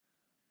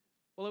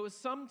Well, it was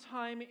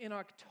sometime in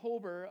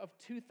October of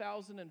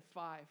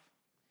 2005,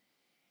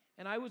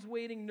 and I was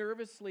waiting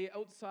nervously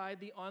outside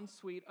the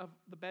ensuite of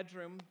the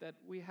bedroom that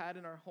we had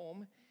in our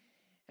home,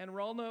 and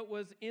Ralna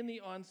was in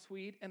the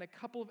ensuite, and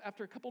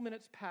after a couple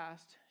minutes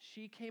passed,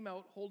 she came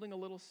out holding a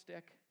little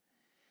stick,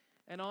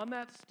 and on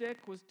that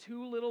stick was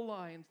 2 little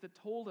lines that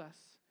told us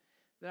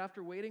that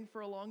after waiting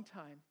for a long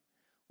time,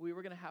 we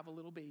were going to have a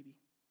little baby.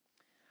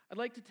 I'd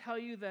like to tell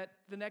you that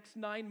the next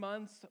 9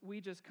 months, we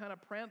just kind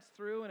of pranced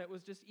through and it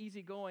was just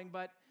easy going.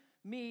 But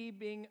me,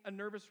 being a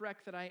nervous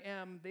wreck that I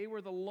am, they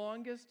were the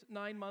longest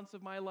 9 months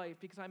of my life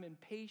because I'm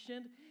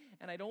impatient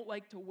and I don't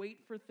like to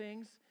wait for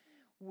things.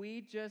 We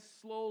just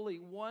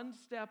slowly, one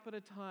step at a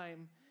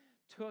time,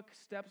 took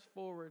steps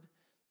forward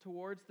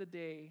towards the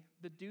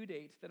due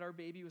date that our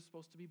baby was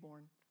supposed to be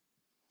born.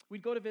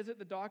 We'd go to visit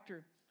the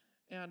doctor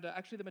and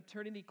actually the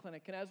maternity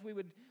clinic. And as we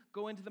would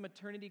go into the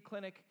maternity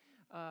clinic,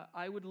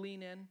 I would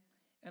lean in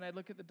and I'd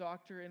look at the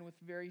doctor, and with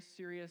very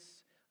serious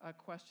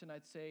question,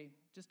 I'd say,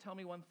 just tell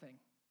me one thing.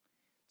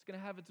 It's going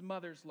to have its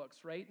mother's looks,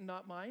 right? And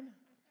not mine?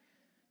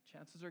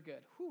 Chances are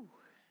good. Whew.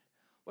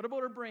 What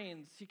about her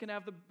brains? She can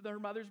have her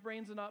mother's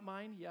brains and not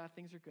mine? Yeah,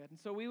 things are good. And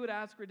so we would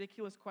ask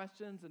ridiculous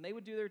questions, and they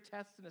would do their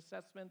tests and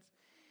assessments.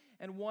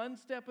 And one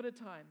step at a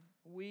time,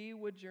 we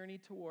would journey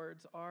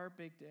towards our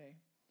big day.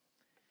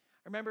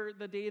 I remember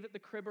the day that the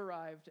crib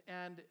arrived,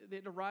 and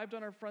it arrived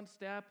on our front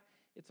step.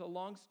 It's a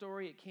long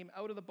story. It came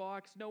out of the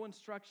box, no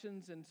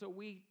instructions, and so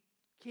we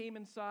came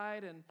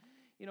inside, and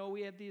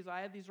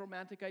I had these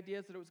romantic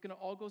ideas that it was going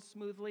to all go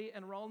smoothly,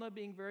 and Ralna,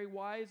 being very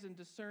wise and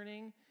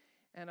discerning,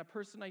 and a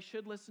person I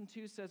should listen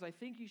to, says, I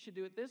think you should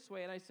do it this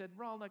way. And I said,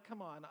 Ralna, come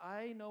on,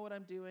 I know what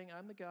I'm doing.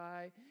 I'm the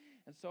guy.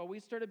 And so we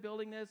started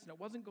building this, and it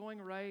wasn't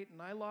going right,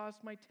 and I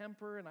lost my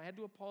temper, and I had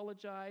to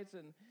apologize,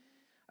 and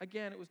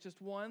again, it was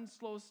just one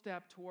slow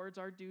step towards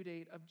our due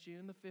date of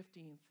June the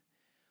 15th,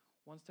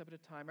 one step at a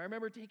time. I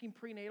remember taking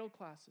prenatal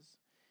classes,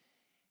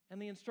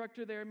 and the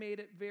instructor there made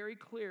it very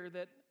clear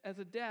that as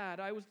a dad,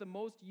 I was the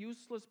most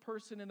useless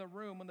person in the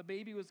room when the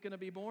baby was going to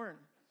be born.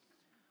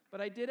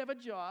 But I did have a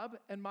job,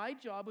 and my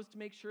job was to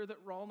make sure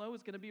that Ralna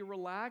was going to be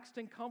relaxed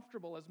and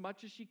comfortable as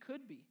much as she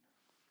could be.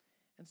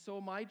 And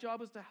so my job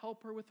was to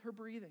help her with her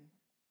breathing.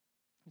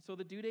 And so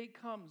the due date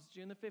comes,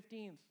 June the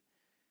 15th,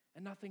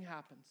 and nothing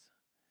happens.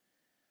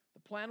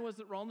 The plan was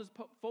that Ralna's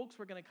folks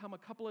were going to come a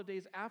couple of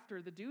days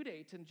after the due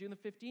date, and June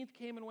the 15th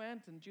came and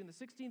went, and June the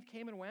 16th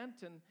came and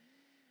went, and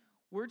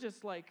we're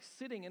just like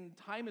sitting, and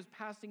time is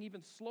passing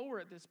even slower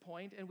at this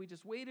point, and we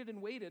just waited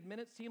and waited.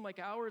 Minutes seemed like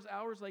hours,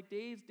 hours like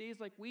days, days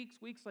like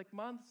weeks, weeks like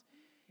months.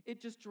 It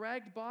just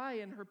dragged by,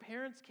 and her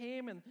parents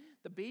came, and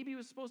the baby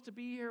was supposed to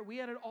be here. We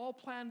had it all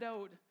planned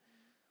out,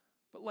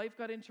 but life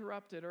got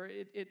interrupted, or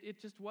it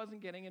just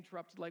wasn't getting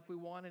interrupted like we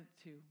wanted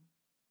it to.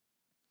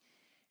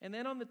 And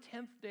then on the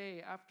 10th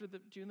day after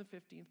June the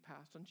 15th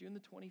passed, on June the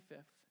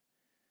 25th,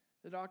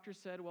 the doctor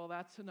said, well,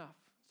 that's enough.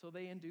 So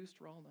they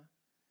induced Ralna.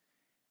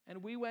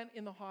 And we went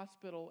in the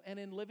hospital, and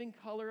in living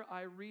color,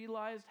 I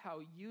realized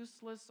how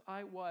useless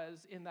I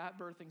was in that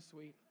birthing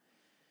suite.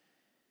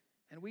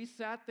 And we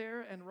sat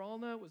there, and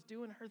Ralna was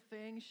doing her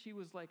thing. She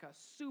was like a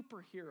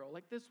superhero.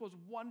 Like this was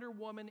Wonder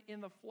Woman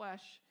in the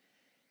flesh.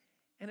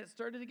 And it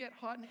started to get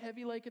hot and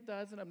heavy like it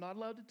does, and I'm not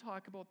allowed to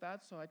talk about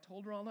that, so I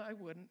told Ralna I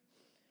wouldn't.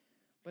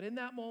 But in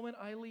that moment,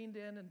 I leaned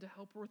in, and to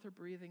help her with her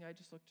breathing, I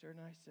just looked at her and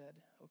I said,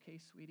 okay,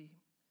 sweetie,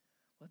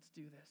 let's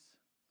do this.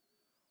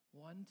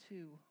 1,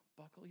 2,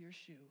 buckle your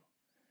shoe.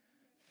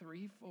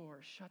 3, 4,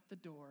 shut the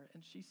door.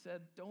 And she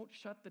said, don't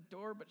shut the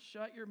door, but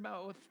shut your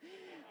mouth.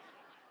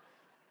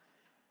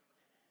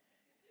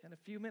 And a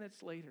few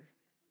minutes later,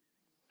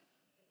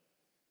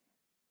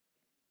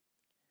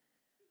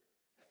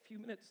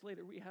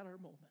 we had our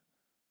moment.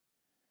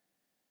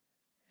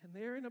 And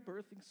there in a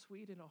birthing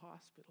suite in a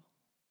hospital,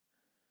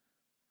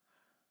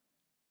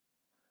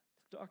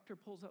 the doctor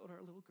pulls out our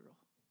little girl.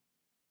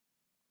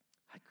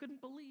 I couldn't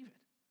believe it.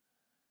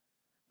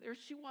 There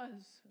she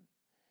was.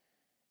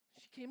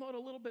 She came out a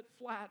little bit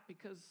flat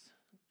because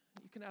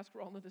you can ask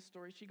Ralna this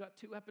story. She got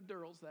 2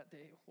 epidurals that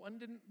day. One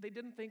they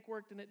didn't think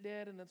worked, and it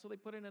did, and then so they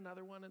put in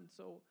another one, and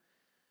so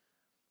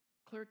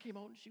Claire came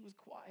out and she was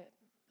quiet.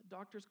 The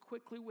doctors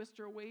quickly whisked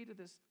her away to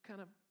this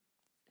kind of,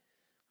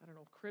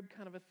 crib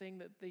kind of a thing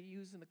that they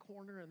use in the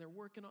corner, and they're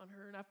working on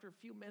her, and after a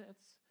few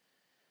minutes,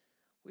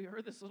 we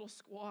heard this little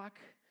squawk,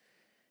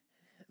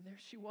 and there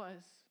she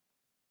was.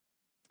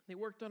 They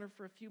worked on her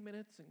for a few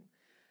minutes and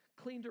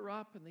cleaned her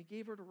up, and they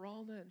gave her to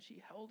Ralna, and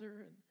she held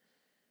her,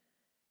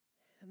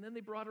 and then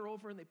they brought her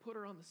over and they put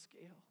her on the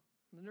scale.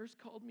 And the nurse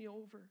called me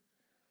over,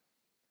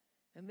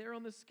 and there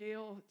on the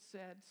scale it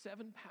said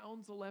 7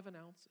 pounds, 11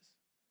 ounces.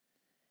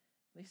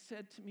 They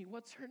said to me,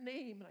 what's her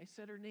name? And I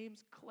said, her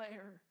name's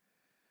Claire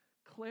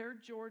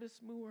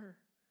Jordis Moore.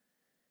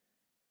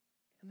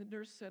 And the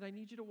nurse said, I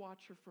need you to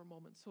watch her for a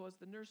moment. So as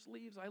the nurse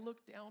leaves, I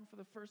look down for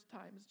the first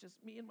time. It's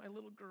just me and my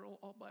little girl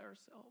all by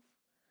ourselves.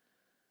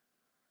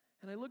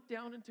 And I look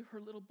down into her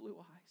little blue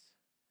eyes.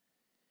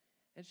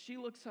 And she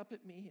looks up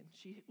at me, and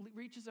she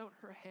reaches out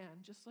her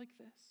hand just like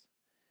this.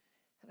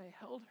 And I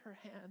held her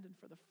hand, and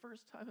for the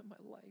first time in my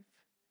life,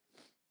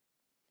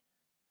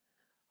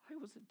 I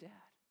was a dad.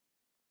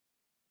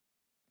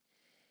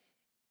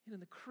 And in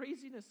the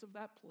craziness of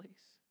that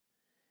place,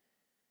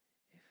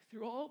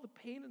 through all the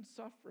pain and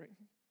suffering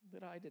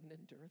that I didn't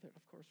endure, that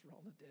of course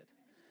Ralna did,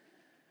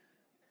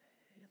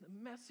 in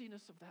the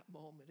messiness of that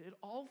moment, it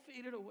all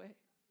faded away.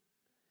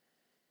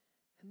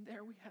 And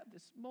there we had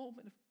this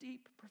moment of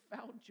deep,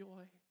 profound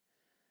joy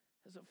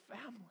as a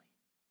family.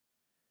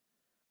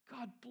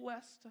 God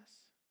blessed us.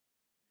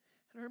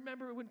 And I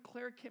remember when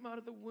Claire came out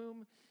of the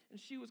womb and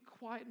she was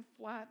quiet and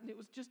flat, and it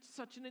was just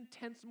such an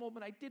intense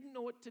moment. I didn't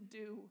know what to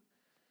do.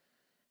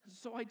 And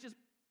so I just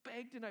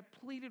begged and I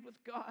pleaded with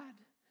God.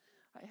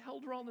 I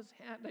held Ralna's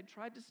hand. I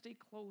tried to stay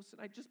close,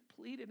 and I just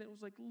pleaded. And it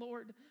was like,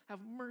 Lord, have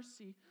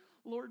mercy.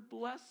 Lord,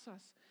 bless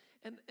us.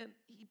 And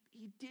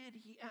he did.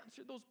 He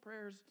answered those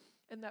prayers.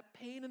 And that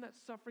pain and that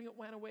suffering, it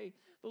went away.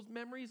 Those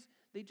memories,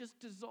 they just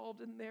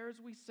dissolved. And there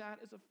as we sat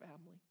as a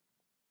family.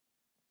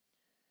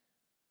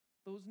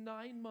 Those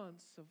 9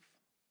 months of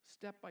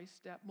step by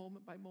step,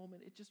 moment by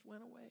moment, it just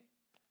went away.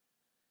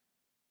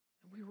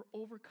 And we were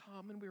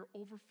overcome and we were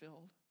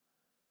overfilled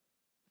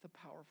with a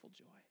powerful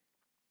joy.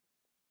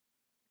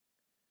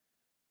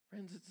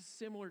 Friends, it's a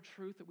similar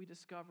truth that we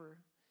discover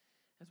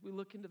as we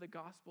look into the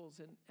Gospels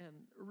and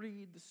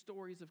read the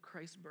stories of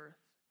Christ's birth.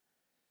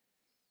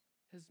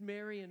 As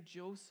Mary and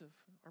Joseph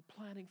are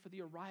planning for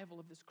the arrival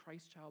of this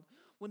Christ child,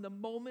 when the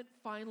moment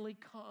finally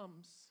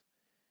comes,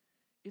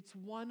 it's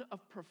one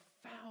of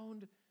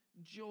profound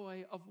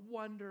joy, of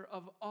wonder,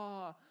 of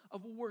awe,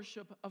 of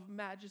worship, of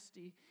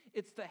majesty.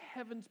 It's the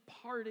heavens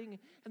parting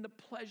and the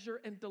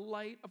pleasure and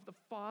delight of the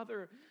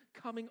Father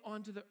coming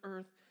onto the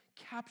earth,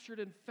 captured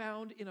and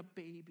found in a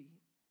baby.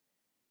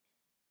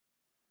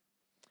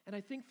 And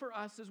I think for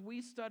us, as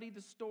we study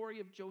the story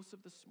of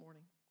Joseph this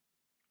morning,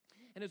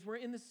 and as we're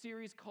in this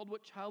series called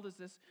What Child Is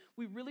This?,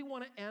 we really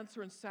want to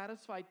answer and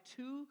satisfy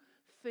two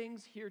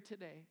things here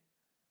today.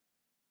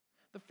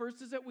 The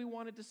first is that we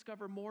want to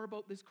discover more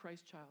about this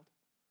Christ child.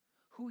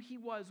 Who he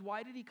was,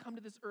 why did he come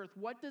to this earth,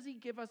 what does he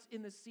give us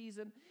in this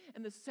season?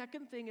 And the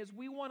second thing is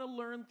we want to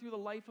learn through the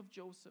life of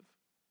Joseph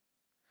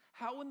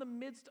how in the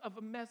midst of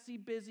a messy,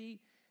 busy,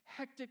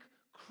 hectic,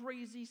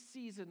 crazy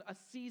season, a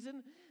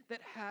season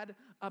that had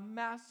a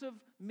massive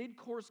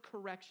mid-course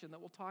correction that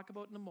we'll talk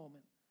about in a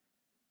moment,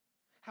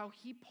 how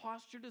he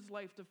postured his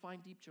life to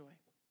find deep joy.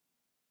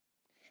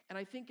 And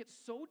I think it's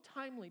so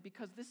timely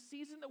because this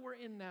season that we're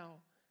in now,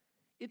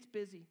 it's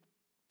busy,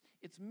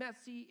 it's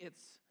messy,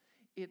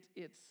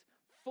 it's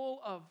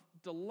full of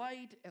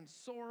delight and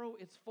sorrow,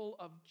 it's full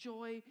of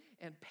joy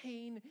and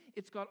pain.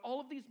 It's got all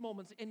of these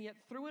moments, and yet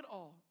through it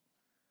all,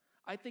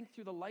 I think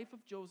through the life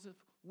of Joseph,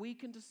 we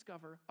can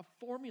discover a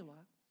formula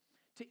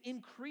to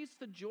increase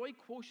the joy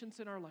quotients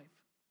in our life.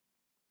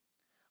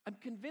 I'm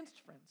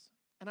convinced, friends,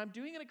 and I'm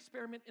doing an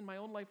experiment in my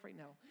own life right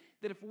now,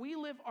 that if we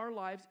live our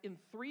lives in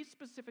 3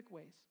 specific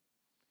ways,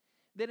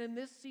 that in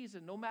this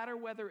season, no matter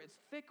whether it's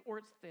thick or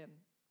it's thin,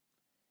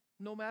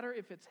 no matter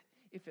if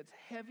it's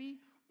heavy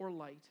or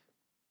light,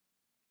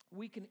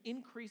 we can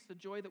increase the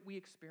joy that we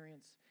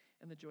experience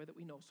and the joy that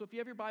we know. So if you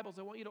have your Bibles,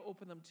 I want you to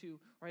open them to,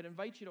 or I'd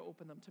invite you to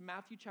open them to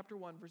Matthew chapter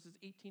 1, verses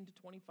 18 to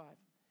 25.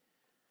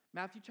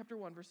 Matthew chapter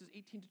 1, verses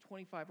 18 to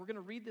 25. We're going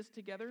to read this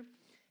together,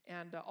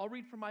 and I'll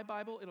read from my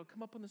Bible. It'll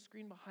come up on the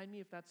screen behind me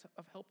if that's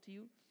of help to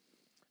you.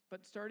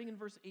 But starting in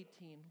verse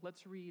 18,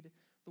 let's read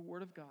the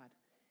Word of God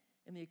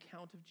and the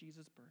account of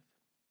Jesus' birth.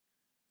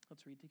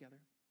 Let's read together.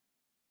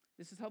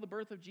 This is how the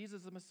birth of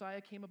Jesus the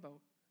Messiah came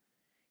about.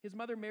 His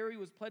mother Mary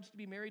was pledged to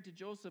be married to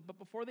Joseph, but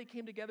before they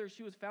came together,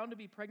 she was found to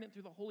be pregnant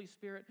through the Holy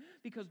Spirit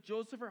because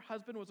Joseph, her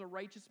husband, was a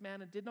righteous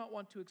man and did not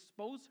want to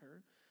expose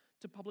her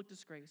to public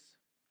disgrace.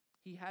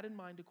 He had in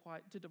mind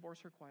to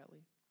divorce her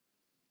quietly.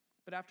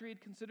 But after he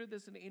had considered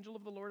this, an angel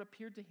of the Lord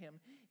appeared to him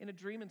in a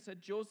dream and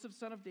said, Joseph,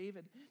 son of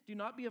David, do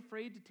not be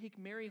afraid to take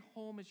Mary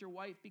home as your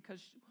wife,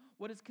 because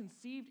what is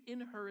conceived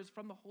in her is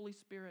from the Holy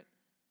Spirit.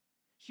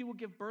 She will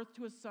give birth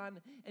to a son,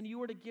 and you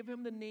are to give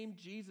him the name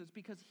Jesus,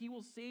 because he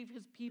will save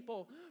his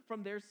people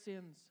from their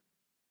sins.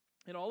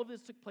 And all of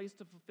this took place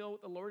to fulfill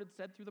what the Lord had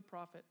said through the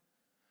prophet.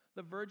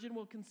 The virgin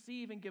will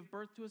conceive and give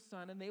birth to a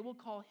son, and they will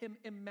call him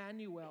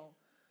Emmanuel,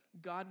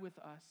 God with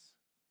us.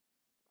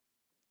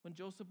 When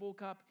Joseph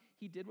woke up,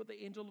 he did what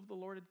the angel of the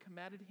Lord had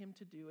commanded him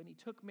to do, and he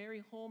took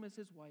Mary home as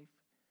his wife.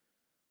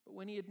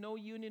 But he had no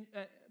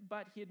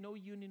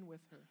union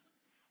with her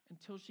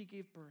until she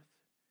gave birth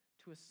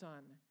to a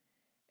son,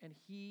 and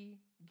he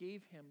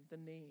gave him the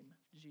name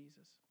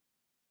Jesus.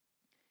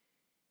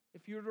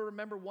 If you were to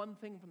remember one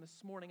thing from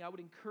this morning, I would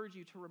encourage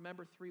you to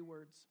remember 3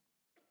 words.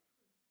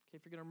 Okay,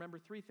 if you're going to remember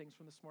 3 things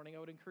from this morning, I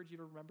would encourage you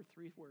to remember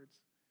 3 words.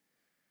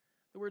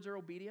 The words are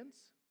obedience,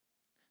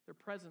 their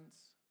presence,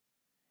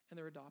 and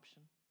their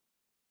adoption.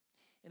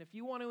 And if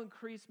you want to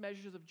increase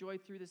measures of joy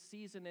through this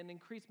season and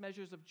increase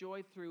measures of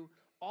joy through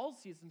all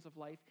seasons of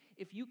life,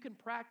 if you can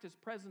practice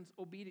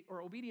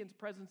obedience,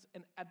 presence,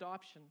 and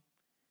adoption,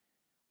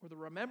 or the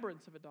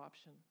remembrance of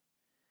adoption,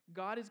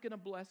 God is going to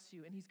bless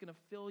you and he's going to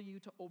fill you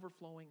to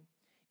overflowing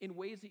in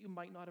ways that you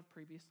might not have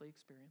previously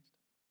experienced.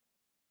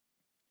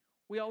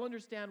 We all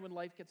understand when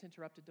life gets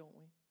interrupted, don't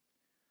we?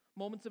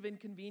 Moments of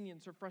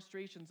inconvenience or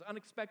frustrations,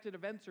 unexpected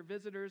events or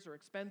visitors or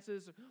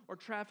expenses or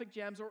traffic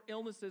jams or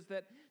illnesses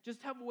that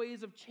just have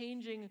ways of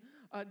changing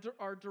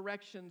our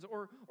directions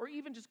or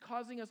even just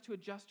causing us to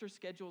adjust our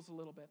schedules a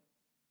little bit.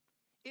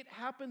 It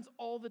happens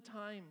all the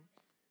time.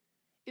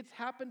 It's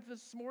happened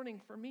this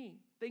morning for me.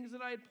 Things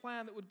that I had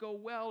planned that would go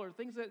well, or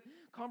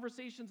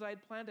conversations I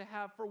had planned to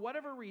have, for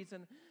whatever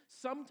reason,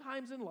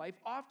 oftentimes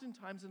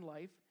in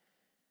life,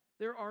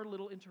 there are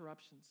little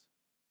interruptions.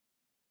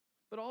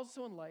 But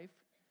also in life,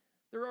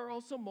 there are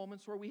also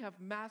moments where we have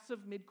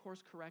massive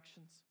mid-course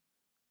corrections,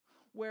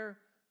 where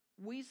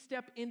we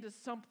step into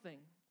something,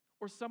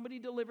 or somebody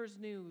delivers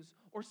news,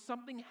 or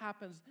something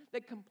happens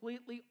that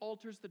completely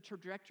alters the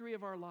trajectory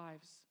of our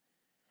lives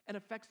and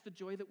affects the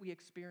joy that we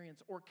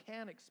experience or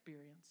can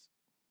experience.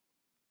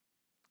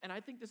 And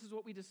I think this is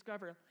what we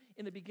discover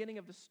in the beginning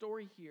of the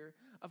story here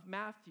of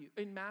Matthew,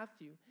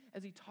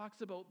 as he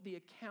talks about the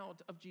account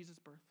of Jesus'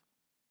 birth.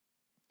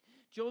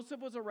 Joseph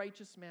was a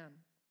righteous man.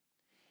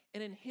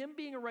 And in him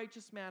being a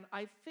righteous man,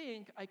 I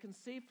think I can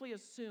safely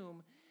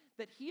assume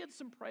that he had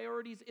some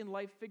priorities in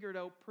life figured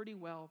out pretty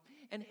well.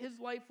 And his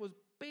life was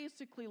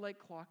basically like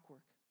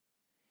clockwork.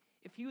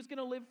 If he was going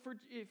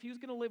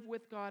to live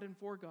with God and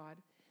for God,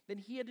 then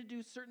he had to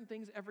do certain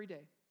things every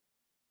day.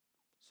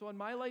 So in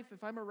my life,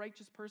 if I'm a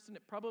righteous person,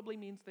 it probably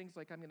means things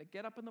like I'm going to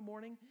get up in the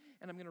morning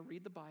and I'm going to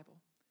read the Bible.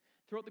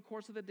 Throughout the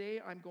course of the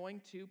day, I'm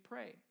going to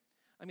pray.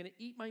 I'm going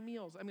to eat my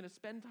meals. I'm going to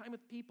spend time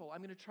with people.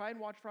 I'm going to try and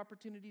watch for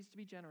opportunities to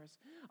be generous.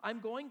 I'm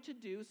going to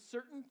do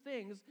certain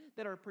things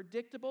that are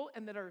predictable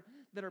and that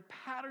are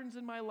patterns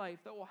in my life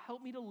that will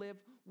help me to live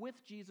with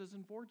Jesus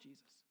and for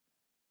Jesus.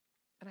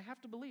 And I have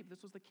to believe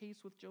this was the case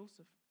with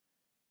Joseph.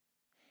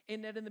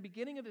 And that in the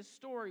beginning of this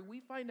story,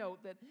 we find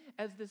out that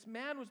as this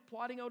man was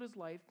plotting out his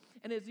life,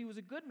 and as he was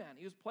a good man,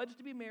 he was pledged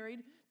to be married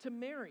to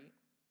Mary.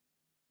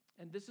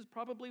 And this is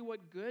probably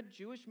what good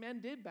Jewish men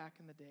did back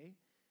in the day.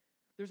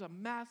 There's a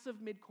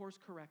massive mid-course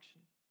correction.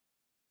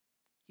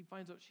 He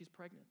finds out she's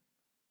pregnant.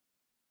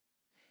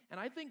 And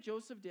I think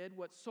Joseph did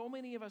what so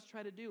many of us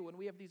try to do when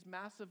we have these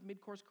massive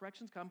mid-course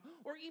corrections come,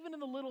 or even in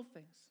the little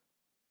things.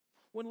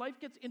 When life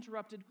gets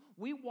interrupted,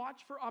 we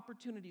watch for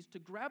opportunities to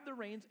grab the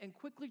reins and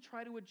quickly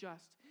try to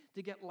adjust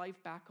to get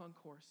life back on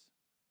course,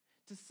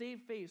 to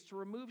save face, to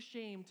remove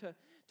shame, to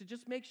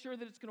just make sure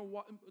that it's going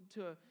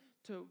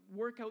to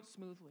work out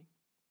smoothly.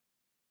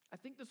 I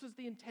think this was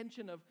the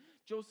intention of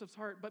Joseph's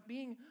heart, but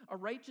being a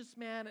righteous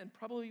man and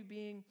probably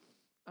being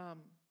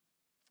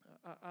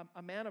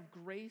a man of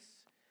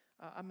grace,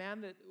 a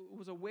man that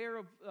was aware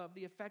of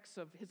the effects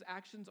of his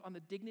actions on the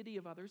dignity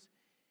of others,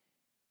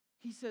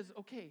 he says,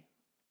 okay,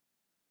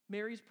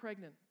 Mary's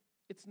pregnant.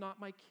 It's not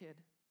my kid.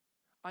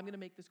 I'm going to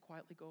make this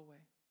quietly go away.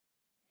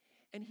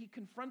 And he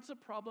confronts a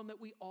problem that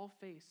we all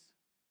face.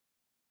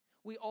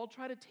 We all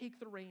try to take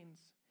the reins,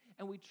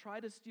 and we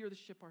try to steer the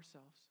ship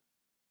ourselves.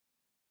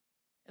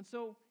 And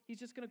so he's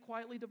just going to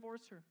quietly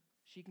divorce her.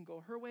 She can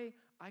go her way,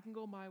 I can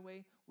go my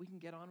way. We can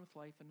get on with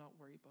life and not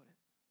worry about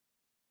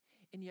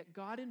it. And yet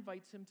God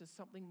invites him to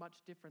something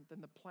much different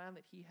than the plan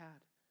that he had.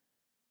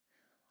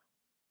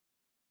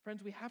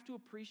 Friends, we have to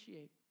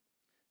appreciate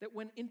that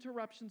when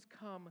interruptions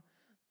come,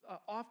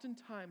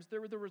 oftentimes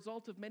they're the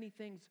result of many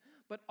things,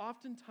 but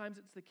oftentimes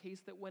it's the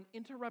case that when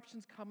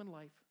interruptions come in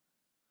life,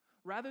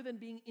 rather than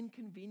being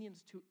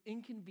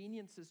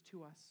inconveniences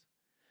to us,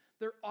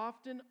 they're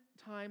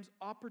oftentimes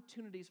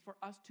opportunities for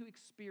us to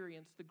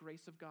experience the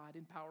grace of God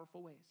in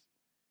powerful ways.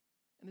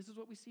 And this is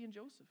what we see in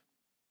Joseph.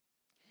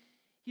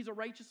 He's a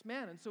righteous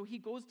man, and so he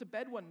goes to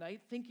bed one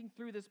night thinking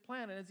through this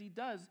plan, and as he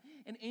does,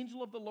 an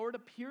angel of the Lord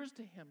appears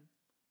to him.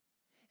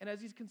 And as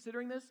he's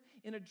considering this,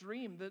 in a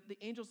dream, the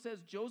angel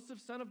says,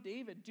 Joseph, son of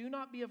David, do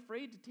not be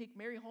afraid to take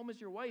Mary home as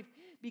your wife,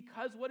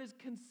 because what is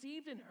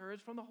conceived in her is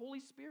from the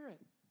Holy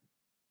Spirit.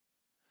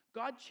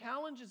 God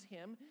challenges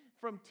him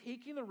from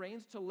taking the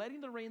reins to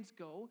letting the reins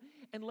go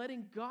and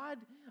letting God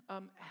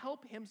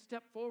help him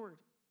step forward.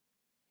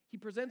 He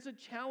presents a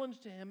challenge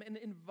to him and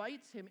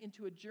invites him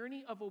into a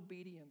journey of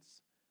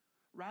obedience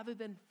rather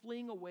than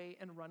fleeing away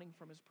and running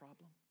from his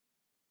problem.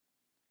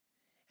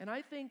 And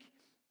I think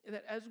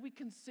that as we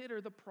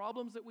consider the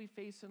problems that we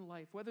face in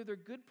life, whether they're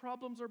good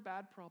problems or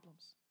bad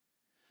problems,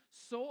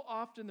 so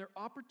often they're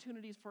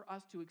opportunities for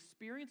us to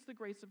experience the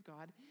grace of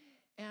God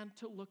and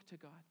to look to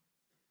God.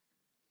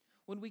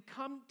 When we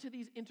come to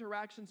these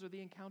interactions or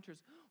the encounters,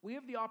 we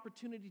have the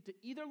opportunity to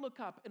either look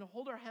up and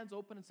hold our hands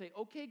open and say,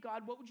 okay,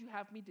 God, what would you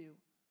have me do?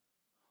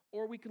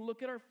 Or we can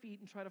look at our feet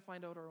and try to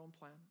find out our own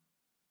plan.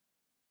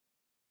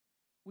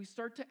 We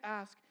start to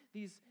ask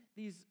these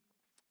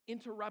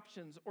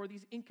interruptions or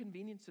these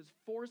inconveniences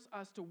force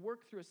us to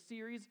work through a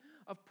series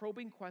of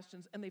probing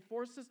questions, and they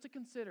force us to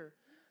consider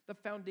the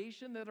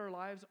foundation that our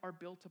lives are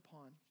built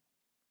upon.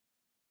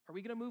 Are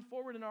we going to move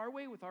forward in our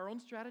way with our own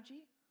strategy?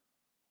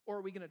 Or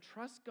are we going to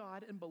trust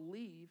God and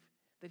believe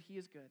that He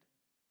is good?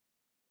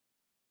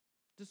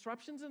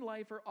 Disruptions in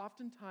life are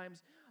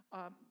oftentimes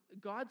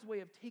God's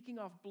way of taking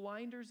off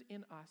blinders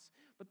in us,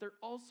 but they're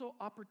also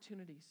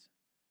opportunities,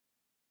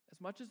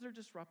 as much as they're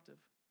disruptive,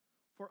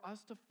 for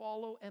us to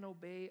follow and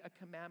obey a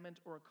commandment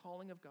or a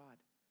calling of God,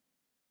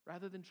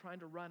 rather than trying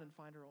to run and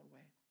find our own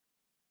way.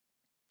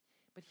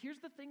 But here's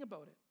the thing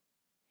about it.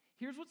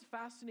 Here's what's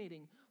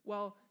fascinating.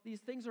 While these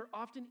things are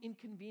often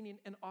inconvenient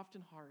and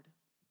often hard,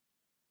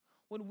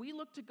 when we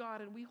look to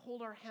God and we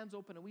hold our hands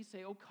open and we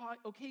say,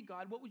 okay,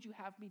 God, what would you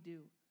have me do?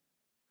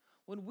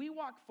 When we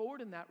walk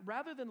forward in that,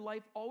 rather than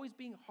life always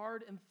being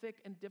hard and thick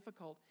and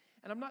difficult,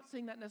 and I'm not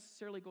saying that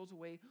necessarily goes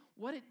away,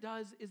 what it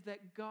does is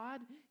that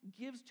God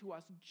gives to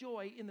us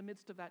joy in the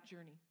midst of that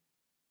journey.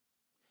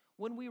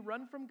 When we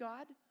run from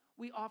God,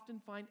 we often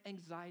find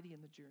anxiety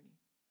in the journey.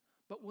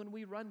 But when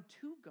we run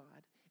to God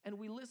and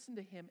we listen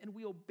to Him and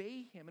we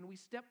obey Him and we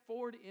step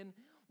forward in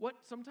what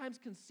sometimes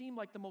can seem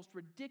like the most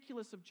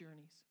ridiculous of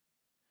journeys,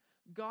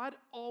 God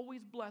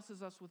always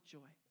blesses us with joy.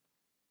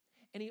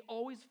 And He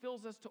always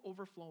fills us to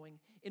overflowing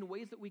in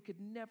ways that we could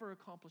never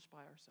accomplish by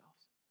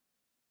ourselves.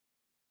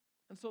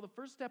 And so the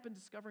first step in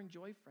discovering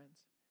joy, friends,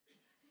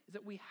 is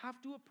that we have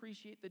to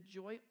appreciate that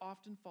joy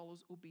often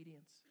follows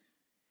obedience.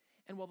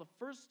 And while the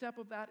first step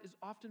of that is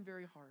often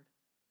very hard,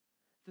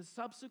 the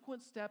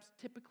subsequent steps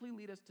typically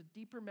lead us to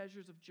deeper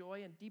measures of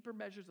joy and deeper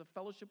measures of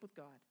fellowship with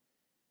God,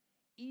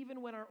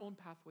 even when our own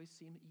pathways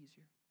seem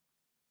easier.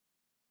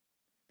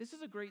 This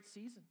is a great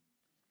season.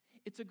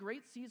 It's a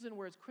great season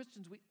where as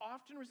Christians we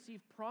often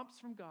receive prompts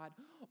from God,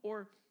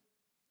 or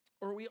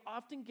we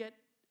often get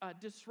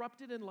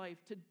disrupted in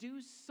life to do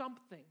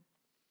something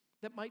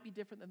that might be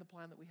different than the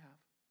plan that we have.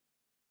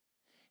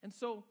 And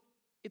so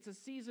it's a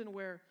season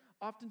where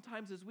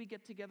oftentimes as we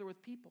get together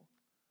with people,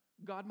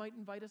 God might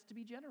invite us to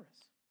be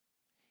generous.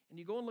 And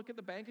you go and look at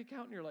the bank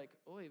account and you're like,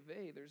 oy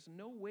vey, there's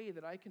no way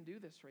that I can do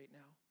this right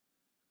now.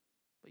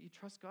 But you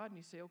trust God and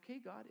you say, okay,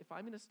 God, if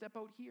I'm going to step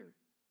out here,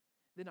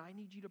 then I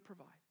need you to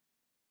provide.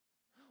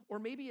 Or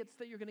maybe it's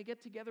that you're going to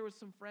get together with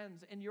some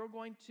friends and you're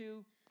going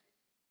to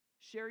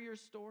share your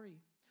story.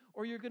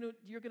 Or you're going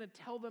to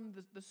tell them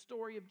the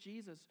story of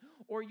Jesus.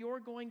 Or you're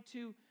going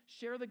to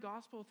share the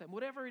gospel with them,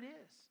 whatever it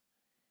is.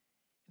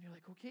 And you're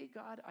like, okay,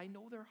 God, I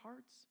know their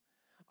hearts.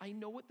 I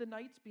know what the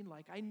night's been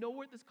like. I know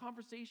what this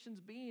conversation's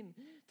been.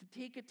 To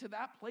take it to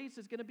that place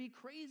is going to be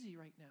crazy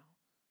right now.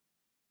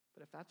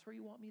 But if that's where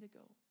you want me to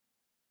go,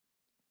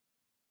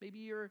 maybe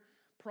your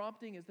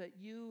prompting is that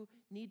you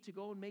need to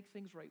go and make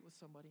things right with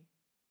somebody.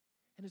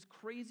 And as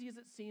crazy as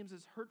it seems,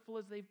 as hurtful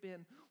as they've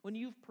been, when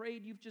you've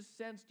prayed, you've just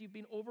sensed, you've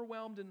been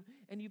overwhelmed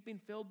and you've been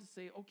filled to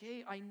say,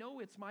 okay, I know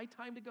it's my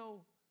time to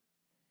go.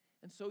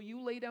 And so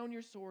you lay down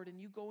your sword and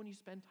you go and you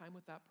spend time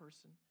with that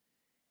person.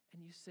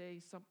 And you say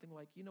something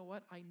like, you know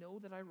what, I know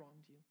that I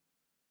wronged you.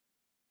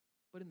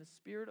 But in the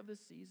spirit of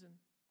this season,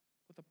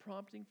 with a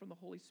prompting from the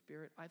Holy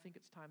Spirit, I think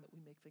it's time that we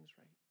make things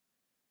right.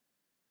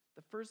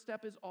 The first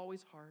step is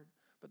always hard,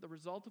 but the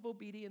result of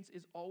obedience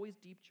is always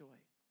deep joy.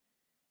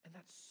 And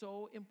that's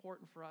so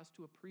important for us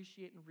to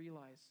appreciate and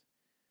realize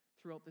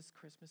throughout this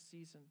Christmas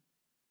season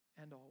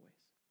and always.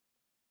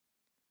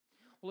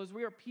 Well, as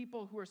we are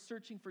people who are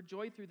searching for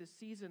joy through this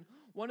season,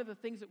 one of the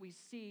things that we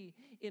see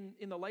in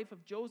the life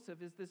of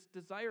Joseph is this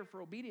desire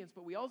for obedience,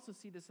 but we also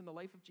see this in the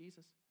life of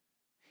Jesus.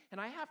 And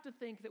I have to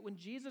think that when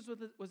Jesus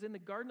was in the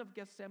Garden of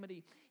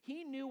Gethsemane,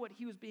 he knew what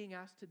he was being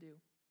asked to do.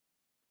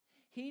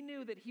 He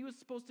knew that he was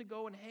supposed to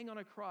go and hang on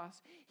a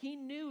cross. He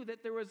knew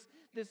that there was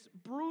this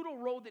brutal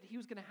road that he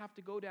was going to have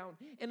to go down.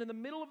 And in the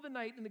middle of the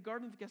night in the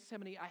Garden of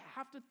Gethsemane, I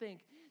have to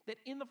think that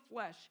in the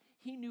flesh,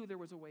 he knew there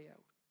was a way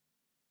out.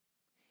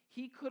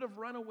 He could have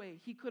run away.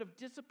 He could have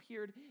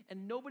disappeared,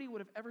 and nobody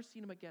would have ever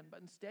seen him again.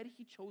 But instead,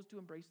 he chose to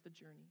embrace the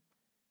journey.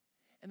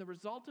 And the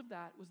result of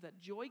that was that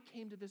joy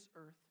came to this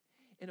earth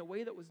in a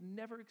way that was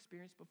never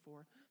experienced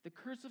before. The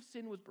curse of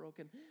sin was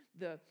broken.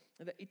 The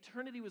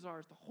eternity was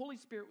ours. The Holy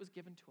Spirit was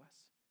given to us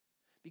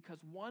because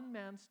one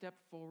man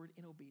stepped forward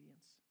in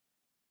obedience.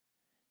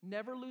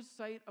 Never lose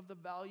sight of the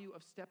value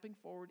of stepping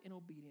forward in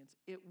obedience.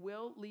 It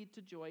will lead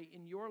to joy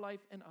in your life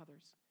and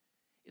others.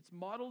 It's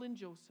modeled in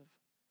Joseph,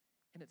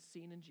 and it's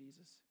seen in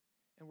Jesus,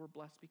 and we're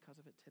blessed because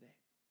of it today.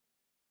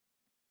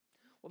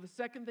 Well, the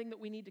second thing that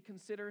we need to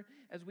consider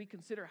as we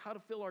consider how to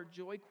fill our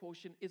joy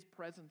quotient is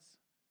presence.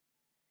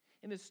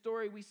 In this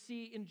story, we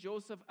see in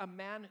Joseph a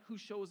man who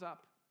shows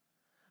up,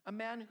 a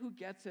man who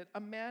gets it, a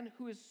man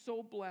who is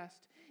so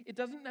blessed. It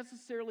doesn't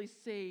necessarily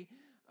say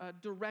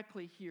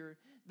directly here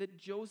that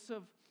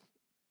Joseph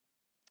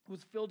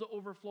was filled to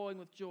overflowing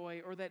with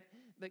joy or that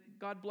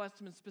God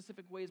blessed him in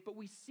specific ways, but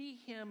we see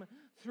him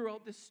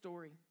throughout this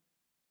story.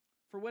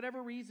 For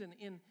whatever reason,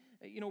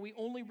 we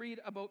only read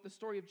about the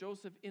story of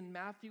Joseph in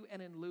Matthew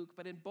and in Luke,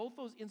 but in both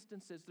those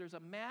instances, there's a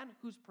man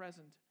who's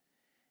present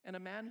and a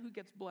man who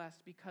gets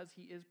blessed because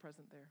he is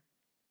present there.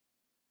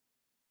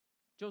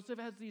 Joseph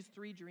has these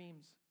 3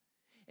 dreams,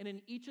 and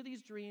in each of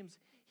these dreams,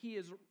 he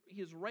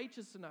is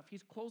righteous enough,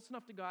 he's close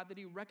enough to God that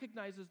he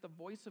recognizes the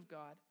voice of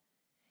God,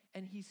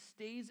 and he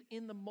stays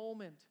in the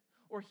moment,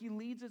 or he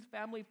leads his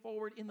family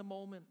forward in the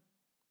moment.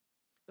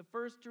 The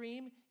first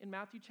dream in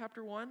Matthew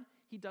chapter 1,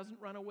 he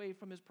doesn't run away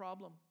from his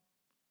problem.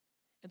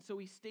 And so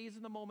he stays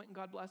in the moment and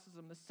God blesses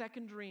him. The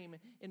second dream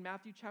in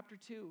Matthew chapter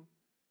 2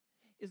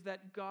 is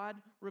that God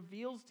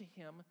reveals to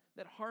him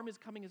that harm is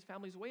coming his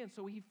family's way, and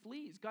so he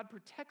flees. God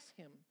protects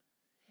him,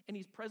 and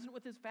he's present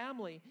with his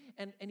family,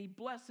 and he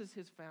blesses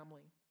his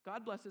family.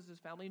 God blesses his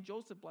family, and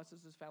Joseph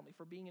blesses his family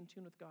for being in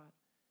tune with God.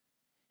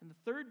 In the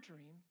third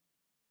dream,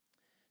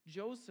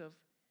 Joseph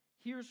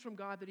hears from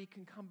God that he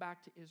can come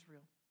back to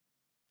Israel,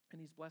 and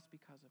he's blessed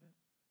because of it.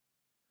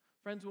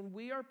 Friends, when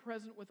we are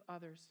present with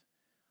others,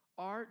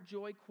 our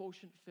joy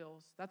quotient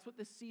fills. That's what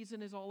this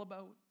season is all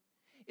about.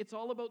 It's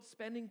all about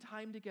spending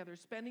time together,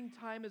 spending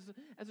time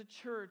as a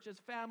church, as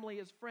family,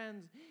 as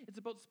friends. It's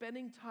about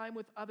spending time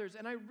with others.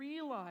 And I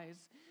realize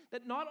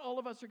that not all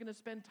of us are going to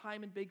spend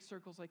time in big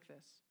circles like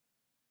this.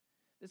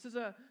 This is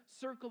a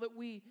circle that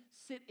we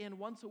sit in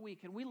once a week,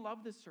 and we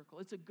love this circle.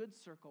 It's a good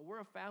circle. We're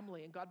a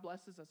family, and God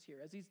blesses us here,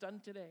 as he's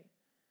done today.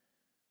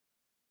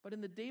 But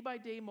in the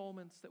day-by-day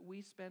moments that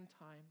we spend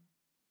time,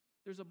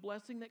 there's a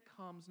blessing that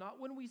comes, not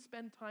when we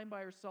spend time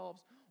by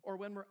ourselves or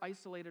when we're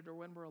isolated or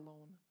when we're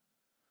alone,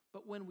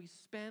 but when we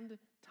spend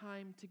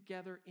time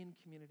together in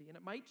community. And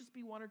it might just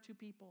be one or two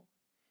people.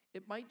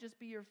 It might just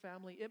be your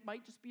family. It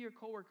might just be your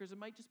coworkers. It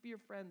might just be your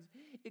friends.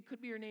 It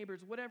could be your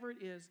neighbors. Whatever it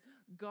is,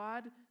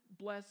 God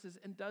blesses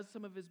and does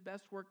some of his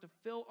best work to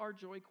fill our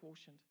joy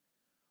quotient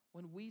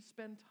when we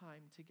spend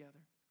time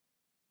together.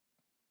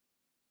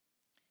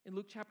 In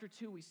Luke chapter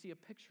 2, we see a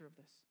picture of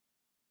this.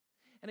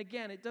 And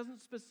again, it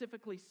doesn't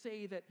specifically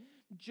say that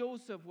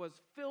Joseph was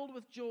filled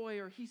with joy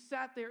or he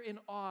sat there in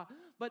awe,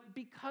 but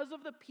because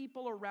of the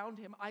people around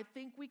him, I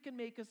think we can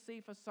make a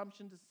safe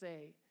assumption to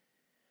say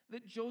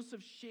that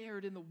Joseph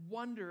shared in the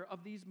wonder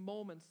of these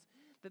moments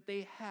that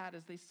they had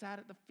as they sat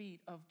at the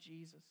feet of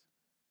Jesus.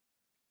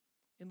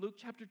 In Luke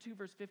chapter 2,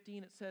 verse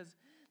 15, it says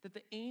that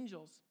the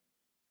angels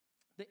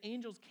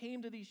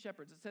came to these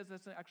shepherds. It says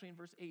this actually in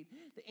verse 8.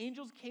 The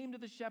angels came to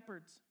the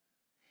shepherds,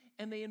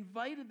 and they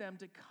invited them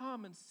to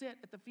come and sit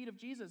at the feet of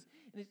Jesus.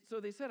 And so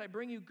they said, I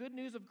bring you good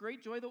news of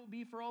great joy that will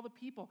be for all the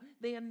people.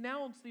 They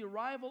announced the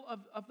arrival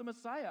of the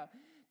Messiah.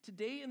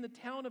 Today in the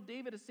town of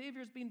David, a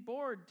Savior is being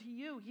born to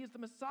you. He is the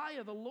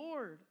Messiah, the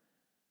Lord.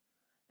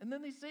 And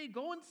then they say,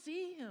 go and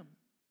see him.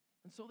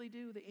 And so they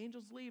do. The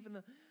angels leave, and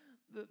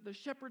the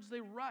shepherds,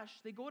 they rush.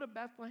 They go to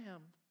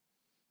Bethlehem.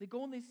 They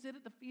go and they sit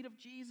at the feet of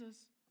Jesus.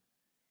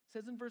 It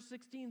says in verse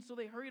 16, so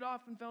they hurried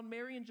off and found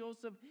Mary and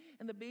Joseph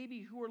and the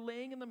baby who were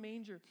laying in the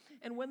manger.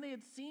 And when they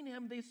had seen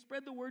him, they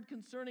spread the word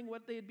concerning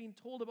what they had been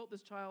told about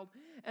this child.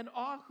 And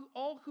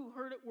all who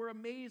heard it were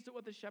amazed at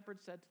what the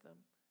shepherds said to them.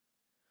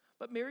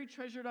 But Mary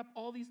treasured up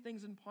all these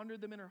things and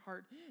pondered them in her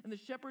heart. And the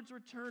shepherds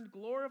returned,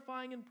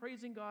 glorifying and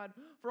praising God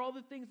for all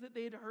the things that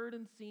they had heard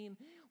and seen,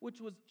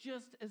 which was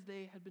just as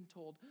they had been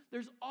told.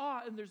 There's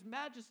awe and there's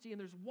majesty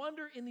and there's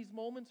wonder in these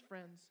moments,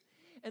 friends.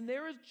 And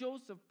there is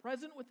Joseph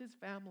present with his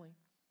family.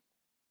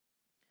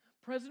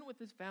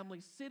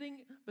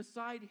 Sitting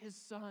beside his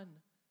son.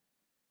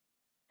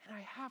 And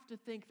I have to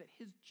think that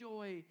his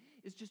joy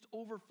is just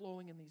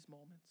overflowing in these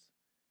moments.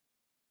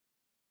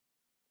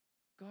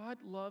 God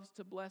loves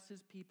to bless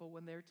his people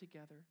when they're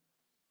together.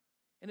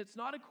 And it's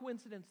not a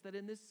coincidence that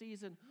in this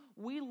season,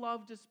 we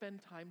love to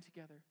spend time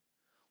together.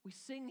 We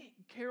sing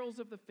carols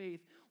of the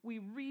faith. We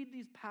read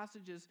these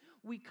passages.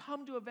 We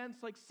come to events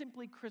like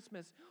Simply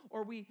Christmas,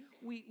 or we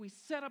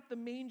set up the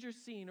manger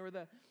scene, or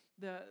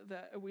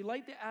we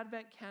light the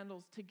Advent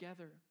candles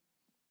together.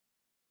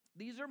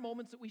 These are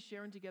moments that we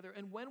share in together.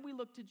 And when we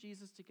look to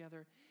Jesus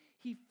together,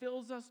 he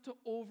fills us to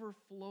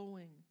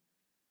overflowing,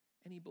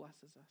 and he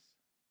blesses us.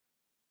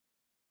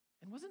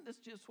 And wasn't this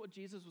just what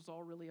Jesus was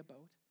all really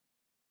about?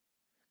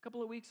 A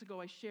couple of weeks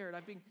ago, I shared,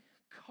 I've been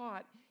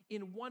caught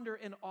in wonder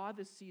and awe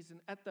this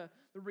season at the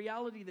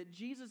reality that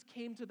Jesus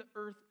came to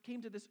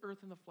this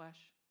earth in the flesh.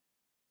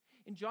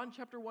 In John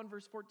chapter 1,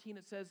 verse 14,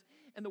 it says,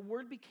 and the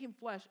Word became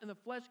flesh, and the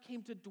flesh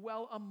came to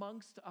dwell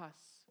amongst us.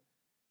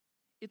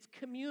 It's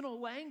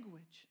communal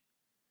language.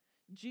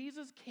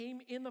 Jesus came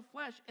in the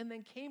flesh and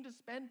then came to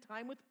spend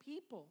time with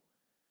people.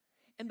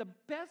 And the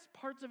best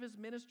parts of his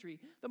ministry,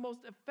 the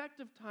most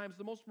effective times,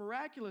 the most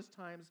miraculous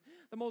times,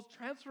 the most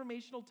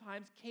transformational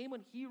times came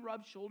when he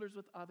rubbed shoulders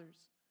with others.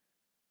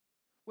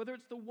 Whether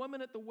it's the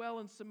woman at the well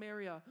in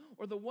Samaria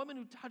or the woman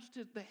who touched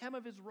the hem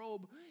of his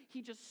robe,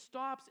 he just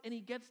stops and he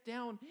gets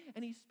down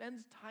and he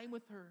spends time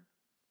with her.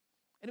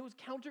 And it was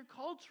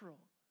countercultural.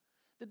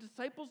 The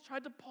disciples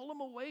tried to pull him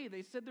away.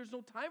 They said, there's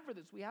no time for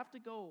this. We have to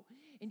go.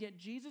 And yet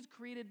Jesus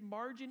created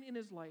margin in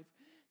his life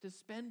to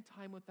spend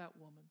time with that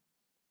woman,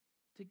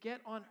 to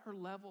get on her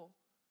level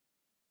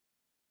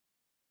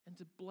and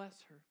to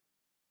bless her.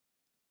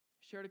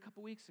 I shared a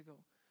couple weeks ago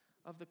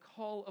of the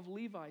call of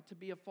Levi to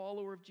be a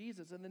follower of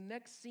Jesus. And the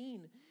next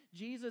scene,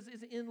 Jesus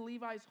is in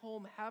Levi's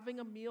home having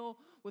a meal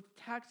with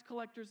tax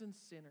collectors and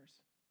sinners.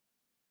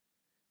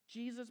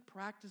 Jesus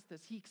practiced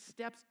this. He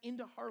steps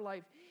into our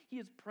life. He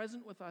is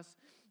present with us.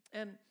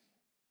 And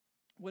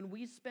when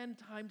we spend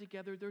time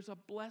together, there's a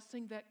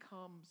blessing that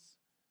comes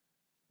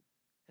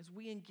as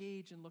we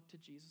engage and look to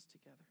Jesus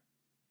together.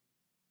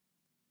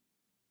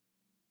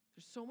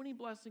 There's so many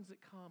blessings that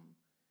come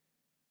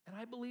And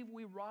I believe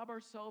we rob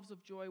ourselves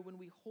of joy when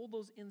we hold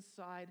those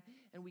inside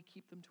and we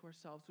keep them to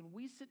ourselves. When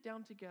we sit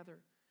down together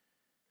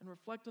and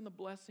reflect on the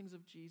blessings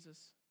of Jesus,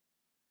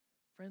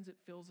 friends, it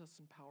fills us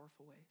in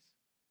powerful ways.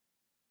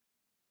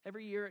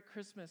 Every year at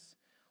Christmas,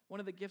 one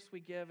of the gifts we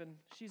give, and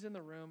she's in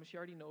the room, she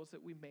already knows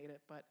that we made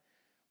it, but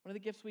one of the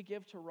gifts we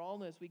give to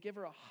Ralna is we give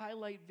her a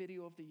highlight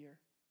video of the year.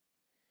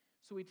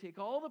 So we take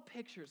all the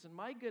pictures, and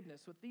my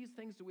goodness, with these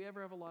things, do we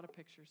ever have a lot of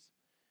pictures?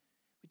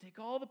 We take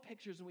all the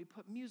pictures and we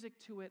put music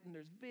to it, and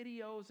there's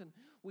videos, and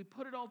we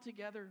put it all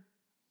together,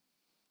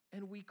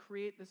 and we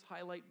create this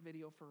highlight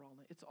video for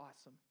Ralna. It's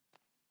awesome.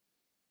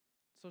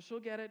 So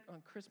she'll get it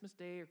on Christmas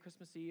Day or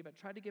Christmas Eve. I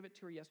tried to give it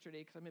to her yesterday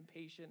because I'm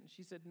impatient, and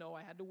she said no,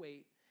 I had to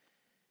wait.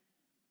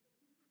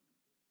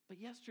 But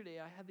yesterday,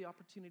 I had the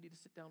opportunity to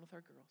sit down with our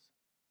girls.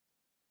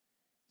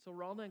 So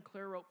Ralna and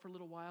Claire were out for a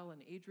little while,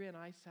 and Adria and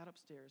I sat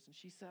upstairs, and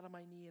she sat on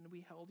my knee, and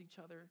we held each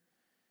other.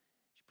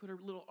 She put her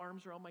little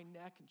arms around my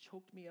neck and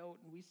choked me out,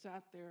 and we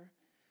sat there,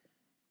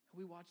 and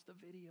we watched the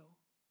video.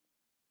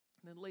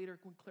 And then later,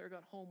 when Claire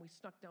got home, we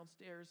snuck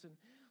downstairs, and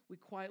we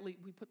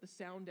put the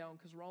sound down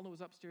because Ralna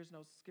was upstairs, and I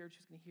was scared she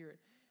was going to hear it.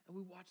 And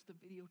we watched the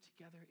video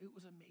together. It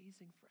was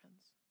amazing,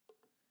 friends.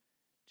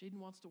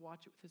 Jaden wants to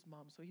watch it with his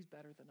mom, so he's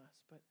better than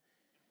us, but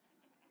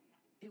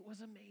it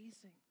was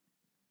amazing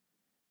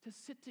to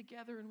sit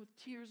together and with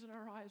tears in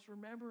our eyes,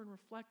 remember and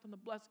reflect on the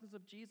blessings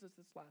of Jesus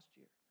this last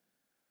year.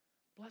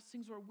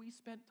 Blessings where we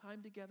spent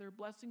time together,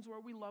 blessings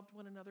where we loved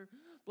one another,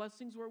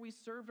 blessings where we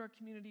served our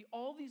community,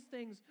 all these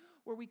things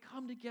where we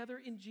come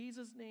together in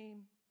Jesus'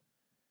 name.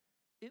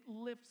 It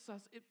lifts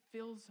us, it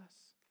fills us.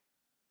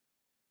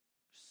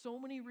 So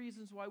many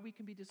reasons why we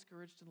can be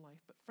discouraged in life.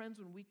 But friends,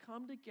 when we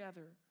come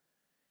together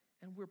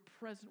and we're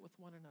present with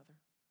one another,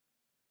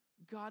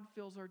 God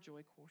fills our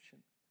joy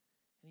quotient,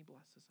 and he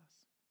blesses us.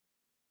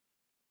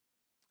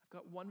 I've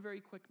got one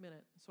very quick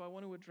minute, so I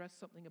want to address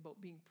something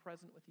about being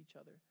present with each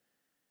other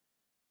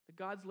that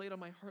God's laid on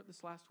my heart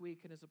this last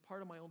week and is a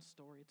part of my own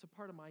story. It's a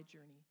part of my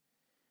journey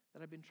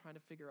that I've been trying to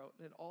figure out,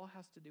 and it all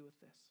has to do with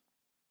this.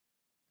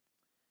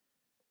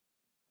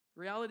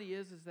 The reality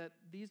is that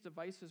these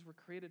devices were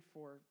created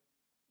for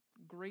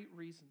great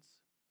reasons.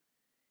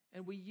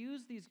 And we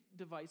use these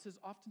devices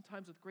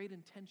oftentimes with great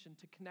intention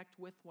to connect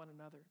with one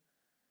another.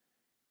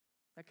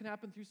 That can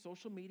happen through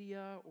social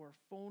media or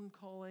phone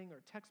calling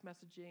or text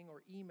messaging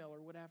or email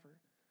or whatever.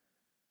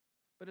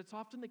 But it's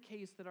often the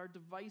case that our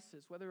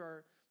devices,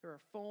 whether they're our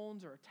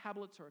phones or our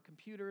tablets or our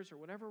computers or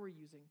whatever we're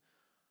using,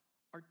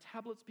 our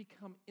tablets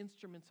become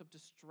instruments of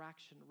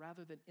distraction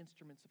rather than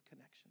instruments of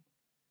connection.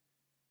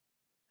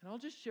 And I'll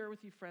just share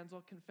with you, friends,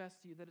 I'll confess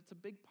to you that it's a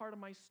big part of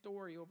my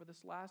story over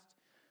this last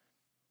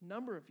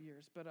number of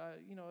years, but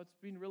it's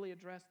been really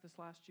addressed this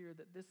last year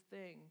that this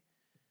thing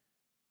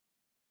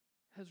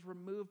has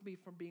removed me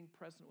from being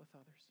present with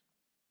others.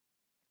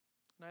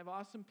 And I have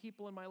awesome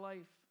people in my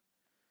life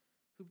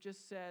who've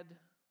just said,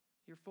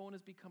 your phone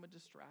has become a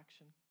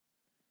distraction,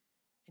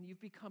 and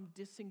you've become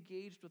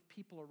disengaged with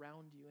people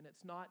around you, and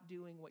it's not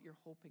doing what you're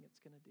hoping it's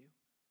going to do.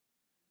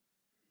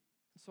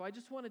 And so I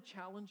just want to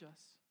challenge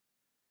us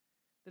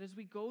that as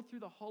we go through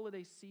the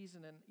holiday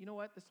season, and you know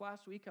what, this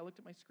last week I looked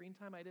at my screen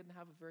time, I didn't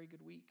have a very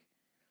good week.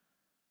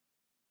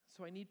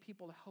 So I need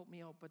people to help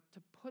me out, but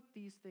to put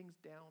these things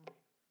down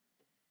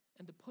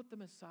and to put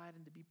them aside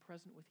and to be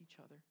present with each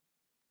other,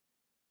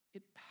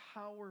 it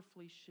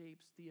powerfully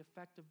shapes the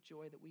effect of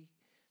joy that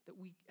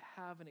we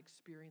have and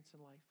experience in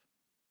life.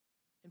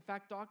 In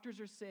fact, doctors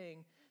are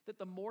saying that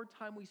the more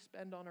time we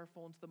spend on our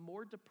phones, the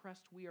more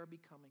depressed we are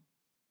becoming.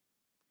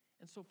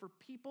 And so for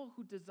people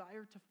who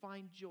desire to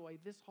find joy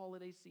this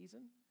holiday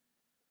season,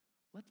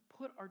 let's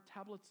put our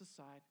tablets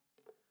aside.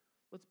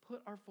 Let's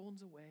put our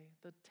phones away.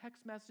 The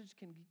text message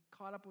can be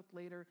caught up with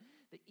later.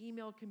 The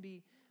email can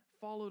be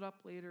followed up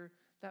later.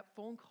 That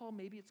phone call,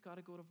 maybe it's got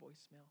to go to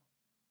voicemail.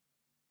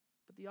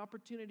 But the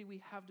opportunity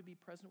we have to be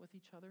present with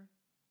each other,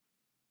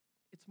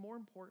 it's more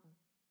important.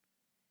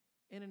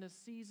 And in a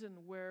season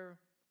where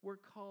we're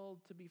called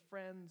to be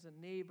friends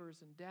and neighbors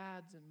and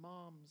dads and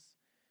moms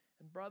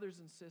and brothers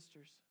and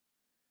sisters,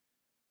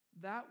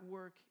 that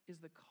work is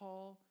the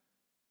call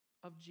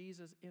of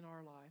Jesus in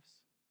our lives,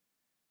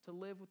 to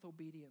live with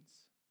obedience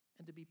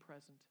and to be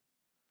present,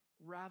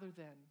 rather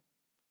than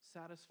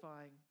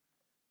satisfying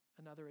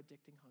another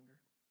addicting hunger.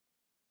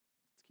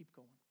 Let's keep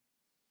going.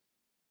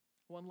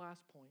 One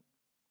last point.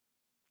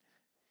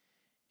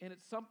 And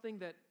it's something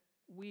that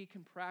we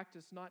can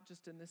practice not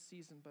just in this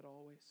season, but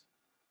always.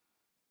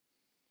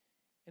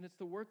 And it's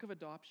the work of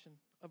adoption,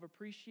 of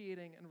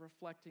appreciating and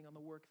reflecting on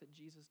the work that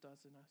Jesus does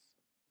in us.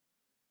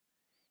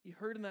 You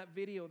heard in that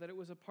video that it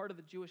was a part of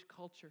the Jewish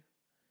culture.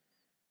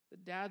 The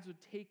dads would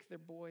take their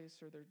boys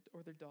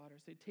or their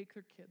daughters, they'd take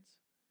their kids,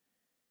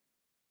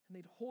 and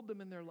they'd hold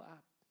them in their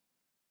lap.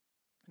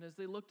 And as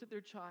they looked at their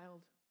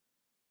child,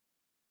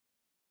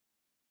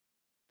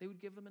 they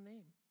would give them a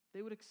name.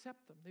 They would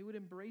accept them. They would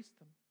embrace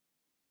them.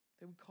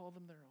 They would call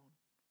them their own.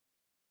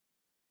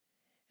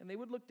 And they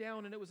would look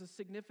down, and it was a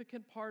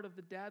significant part of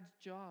the dad's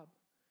job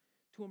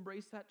to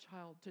embrace that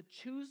child, to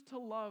choose to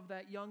love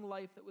that young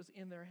life that was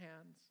in their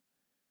hands.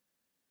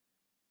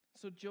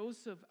 So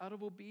Joseph, out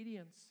of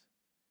obedience,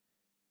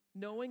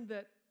 knowing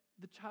that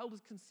the child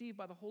is conceived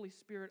by the Holy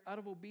Spirit, out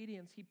of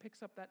obedience, he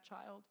picks up that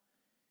child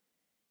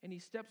and he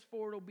steps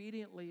forward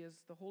obediently as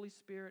the Holy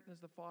Spirit and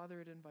as the Father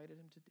had invited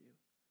him to do.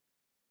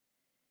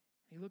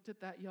 He looked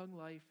at that young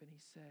life and he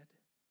said,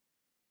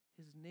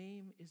 his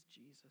name is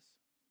Jesus.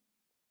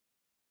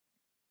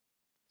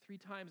 3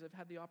 times I've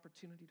had the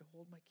opportunity to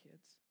hold my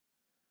kids.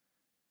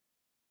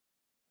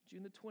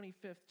 June the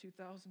 25th,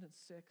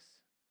 2006,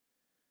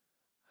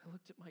 I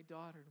looked at my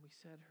daughter and we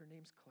said, her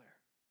name's Claire.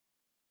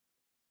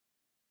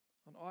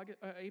 On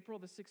April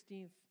the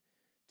 16th,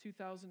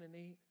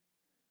 2008,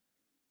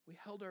 we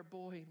held our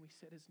boy and we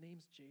said, his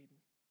name's Jaden.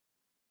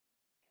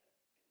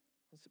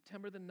 On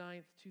September the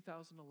 9th,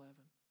 2011,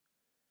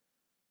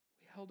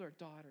 we held our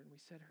daughter and we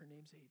said, her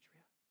name's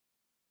Adria.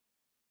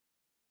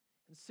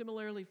 And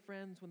similarly,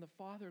 friends, when the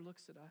Father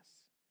looks at us,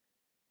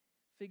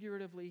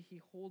 figuratively,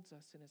 he holds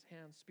us in his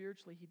hand.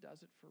 Spiritually, he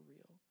does it for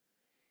real.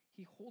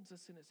 He holds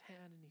us in his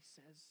hand and he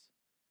says,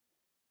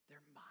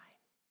 they're mine.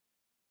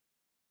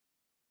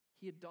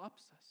 He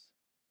adopts us.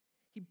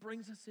 He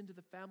brings us into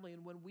the family.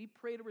 And when we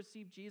pray to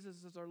receive Jesus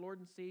as our Lord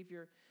and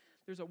Savior,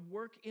 there's a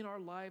work in our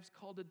lives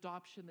called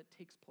adoption that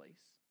takes place.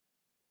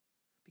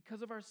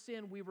 Because of our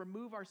sin, we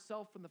remove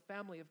ourselves from the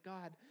family of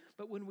God.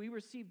 But when we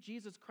receive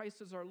Jesus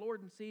Christ as our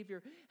Lord and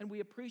Savior, and we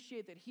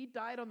appreciate that he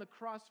died on the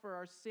cross for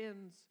our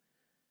sins,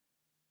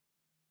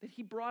 that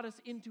he brought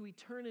us into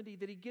eternity,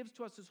 that he gives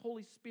to us his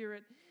Holy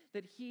Spirit,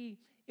 that he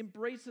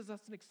embraces us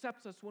and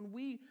accepts us. When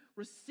we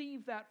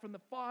receive that from the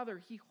Father,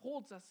 he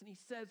holds us and he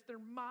says, they're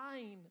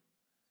mine.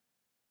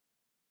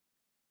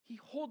 He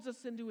holds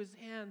us into his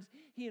hands.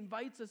 He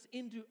invites us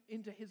into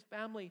his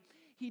family.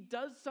 He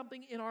does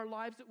something in our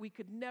lives that we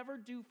could never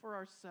do for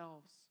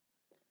ourselves.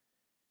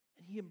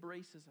 And he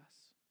embraces us.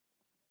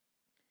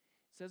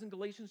 It says in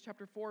Galatians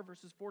chapter 4,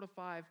 verses 4 to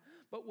 5,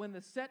 but when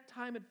the set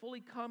time had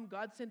fully come,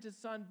 God sent his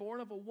Son,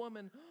 born of a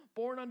woman,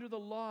 born under the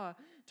law,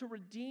 to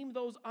redeem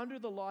those under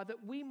the law,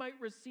 that we might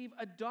receive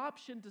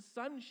adoption to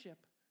sonship.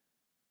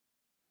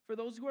 For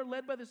those who are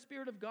led by the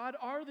Spirit of God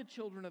are the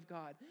children of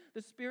God.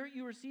 The Spirit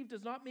you received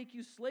does not make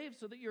you slaves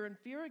so that you're in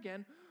fear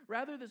again.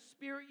 Rather, the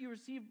Spirit you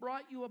received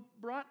brought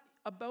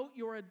about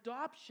your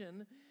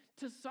adoption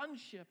to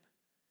sonship.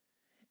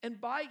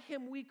 And by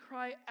him we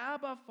cry,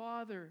 Abba,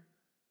 Father.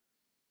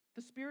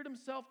 The Spirit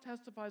himself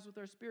testifies with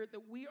our spirit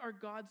that we are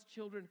God's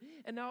children.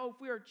 And now if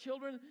we are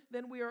children,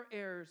 then we are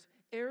heirs,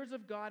 heirs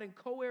of God and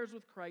co-heirs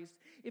with Christ,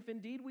 if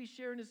indeed we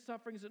share in his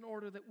sufferings in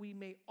order that we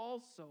may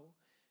also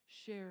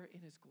share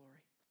in his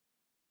glory.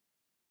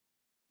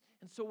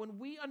 And so when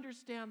we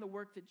understand the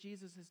work that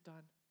Jesus has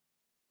done,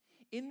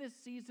 in this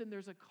season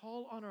there's a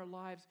call on our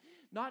lives,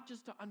 not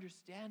just to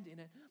understand in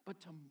it,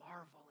 but to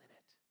marvel in it.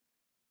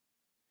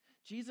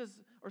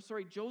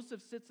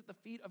 Joseph sits at the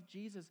feet of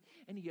Jesus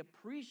and he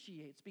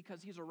appreciates,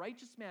 because he's a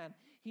righteous man,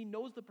 he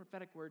knows the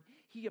prophetic word,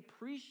 he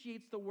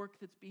appreciates the work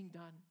that's being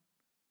done.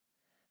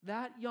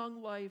 That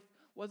young life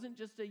wasn't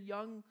just a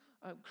young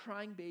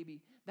crying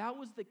baby. That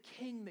was the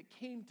king that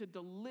came to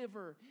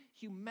deliver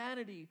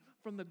humanity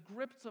from the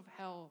grips of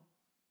hell.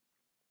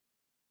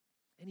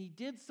 And he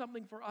did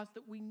something for us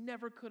that we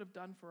never could have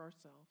done for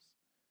ourselves.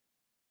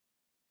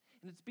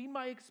 And it's been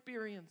my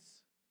experience,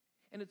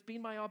 and it's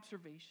been my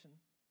observation,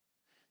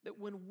 that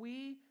when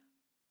we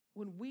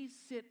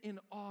sit in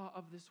awe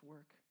of this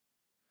work,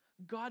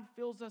 God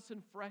fills us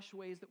in fresh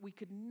ways that we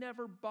could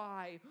never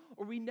buy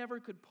or we never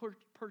could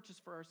purchase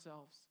for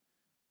ourselves.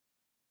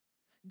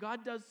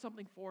 God does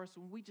something for us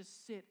when we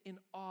just sit in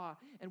awe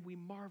and we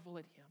marvel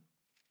at him.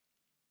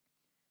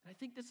 And I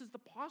think this is the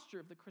posture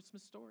of the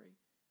Christmas story.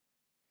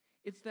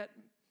 It's that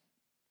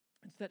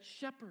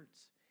shepherds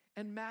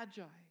and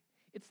magi,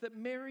 it's that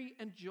Mary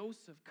and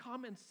Joseph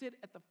come and sit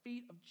at the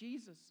feet of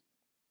Jesus,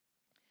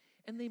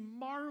 and they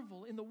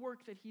marvel in the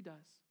work that he does.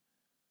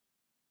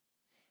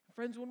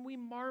 Friends, when we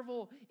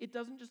marvel, it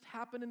doesn't just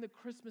happen in the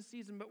Christmas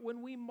season, but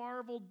when we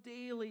marvel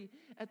daily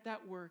at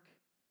that work,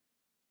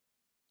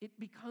 it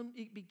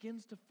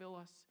begins to fill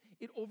us.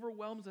 It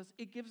overwhelms us.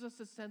 It gives us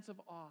a sense of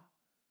awe.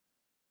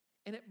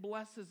 And it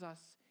blesses us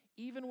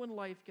even when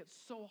life gets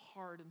so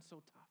hard and so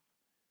tough.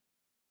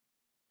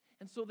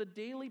 And so the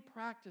daily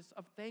practice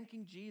of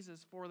thanking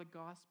Jesus for the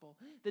gospel,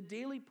 the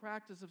daily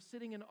practice of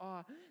sitting in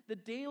awe, the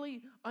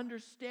daily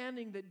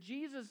understanding that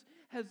Jesus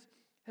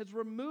has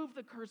removed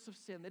the curse of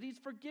sin, that he's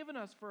forgiven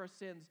us for our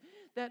sins,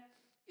 that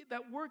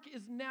work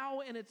is now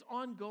and it's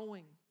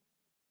ongoing.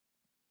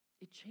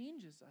 It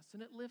changes us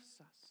and it lifts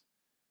us.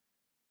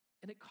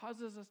 And it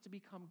causes us to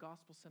become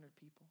gospel-centered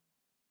people.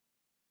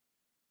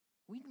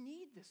 We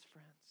need this,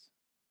 friends.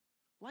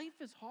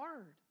 Life is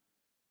hard.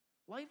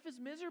 Life is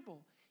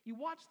miserable. You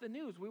watch the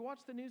news. We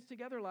watched the news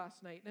together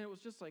last night, and it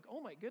was just like,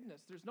 oh my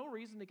goodness, there's no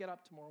reason to get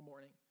up tomorrow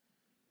morning.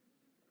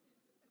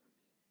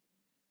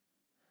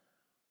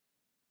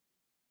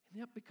 And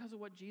yet, because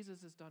of what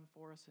Jesus has done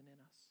for us and in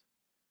us,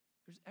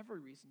 there's every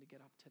reason to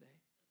get up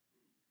today.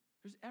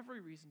 There's every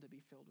reason to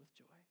be filled with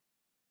joy.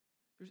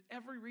 There's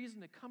every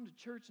reason to come to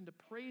church and to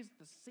praise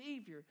the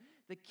Savior,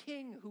 the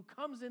King who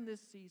comes in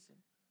this season.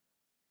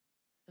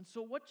 And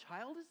so what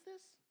child is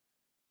this?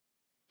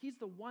 He's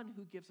the one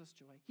who gives us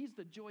joy. He's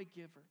the joy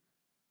giver.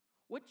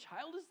 What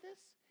child is this?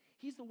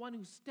 He's the one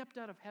who stepped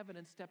out of heaven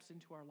and steps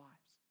into our lives.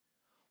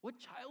 What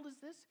child is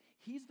this?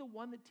 He's the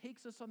one that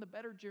takes us on the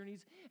better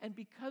journeys. And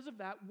because of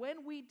that,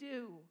 when we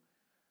do,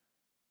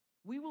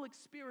 we will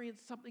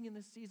experience something in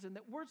this season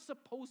that we're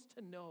supposed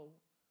to know.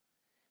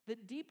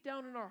 That deep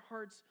down in our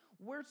hearts,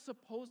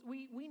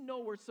 we know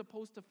we're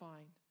supposed to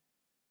find.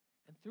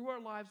 And through our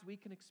lives, we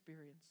can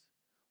experience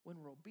when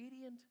we're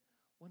obedient,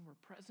 when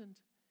we're present,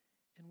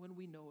 and when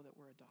we know that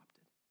we're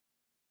adopted.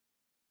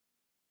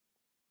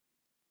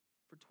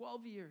 For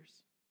 12 years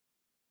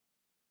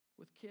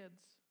with kids,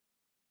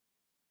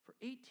 for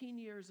 18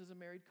 years as a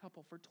married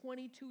couple, for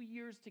 22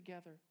 years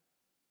together,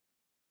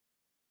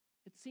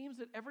 it seems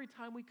that every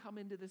time we come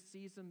into this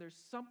season, there's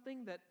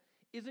something that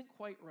isn't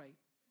quite right.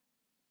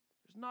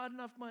 There's not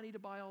enough money to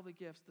buy all the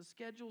gifts. The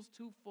schedule's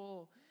too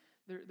full.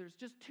 There's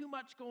just too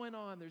much going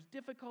on. There's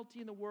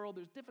difficulty in the world.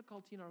 There's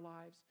difficulty in our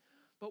lives.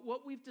 But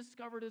what we've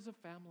discovered as a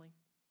family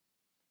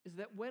is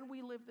that when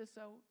we live this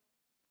out,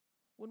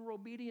 when we're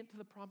obedient to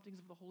the promptings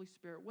of the Holy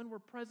Spirit, when we're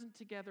present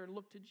together and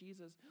look to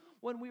Jesus,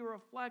 when we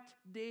reflect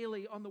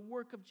daily on the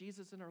work of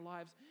Jesus in our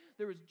lives,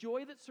 there is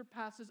joy that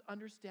surpasses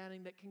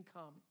understanding that can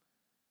come,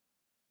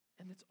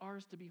 and it's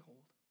ours to behold.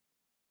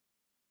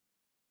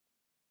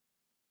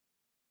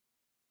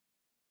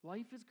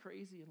 Life is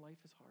crazy and life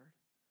is hard.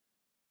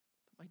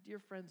 But my dear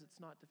friends, it's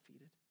not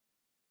defeated.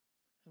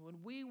 And when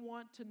we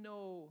want to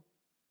know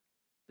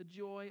the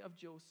joy of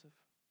Joseph,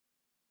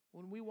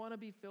 when we want to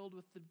be filled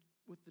with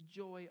the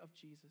joy of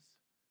Jesus,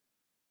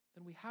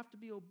 then we have to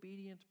be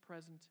obedient,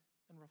 present,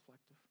 and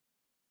reflective.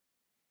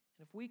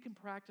 And if we can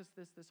practice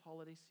this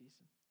holiday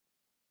season,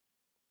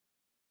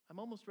 I'm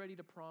almost ready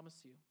to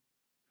promise you.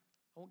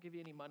 I won't give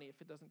you any money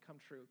if it doesn't come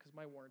true, because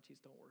my warranties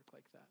don't work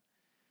like that.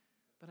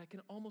 But I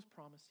can almost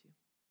promise you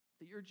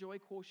that your joy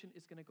quotient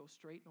is going to go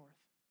straight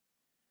north,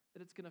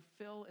 that it's going to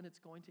fill and it's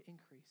going to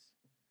increase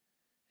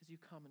as you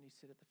come and you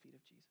sit at the feet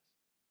of Jesus.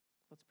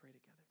 Let's pray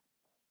together.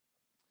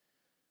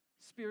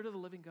 Spirit of the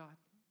living God,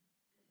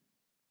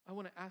 I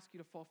want to ask you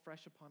to fall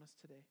fresh upon us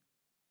today.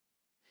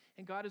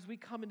 And God, as we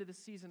come into this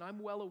season, I'm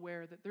well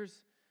aware that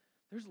there's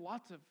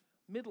lots of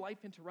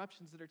midlife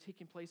interruptions that are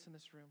taking place in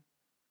this room.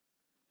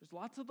 There's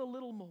lots of the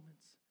little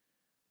moments,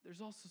 but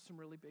there's also some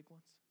really big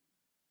ones.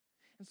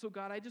 And so,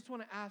 God, I just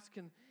want to ask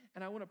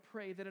and I want to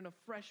pray that in a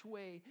fresh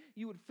way,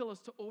 you would fill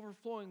us to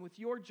overflowing with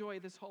your joy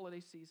this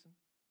holiday season.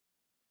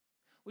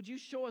 Would you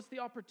show us the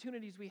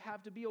opportunities we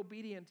have to be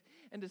obedient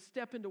and to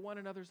step into one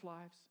another's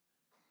lives?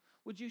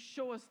 Would you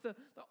show us the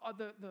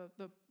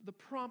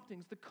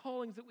promptings, the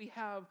callings that we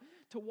have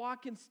to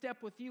walk in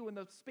step with you in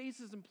the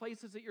spaces and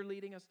places that you're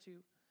leading us to?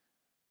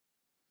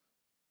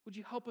 Would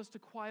you help us to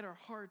quiet our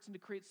hearts and to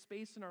create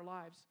space in our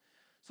lives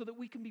so that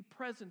we can be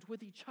present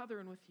with each other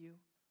and with you?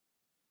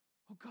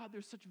 Oh God,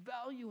 there's such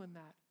value in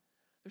that.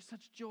 There's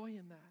such joy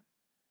in that.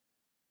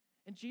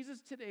 And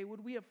Jesus, today,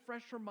 would we have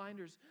fresh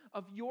reminders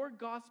of your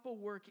gospel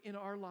work in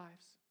our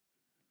lives?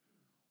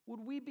 Would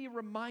we be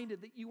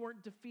reminded that you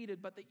weren't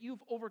defeated, but that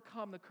you've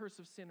overcome the curse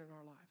of sin in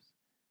our lives?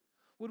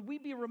 Would we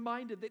be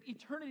reminded that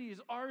eternity is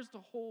ours to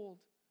hold?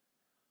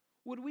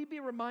 Would we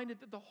be reminded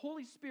that the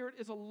Holy Spirit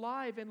is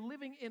alive and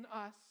living in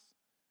us?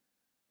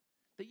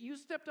 That you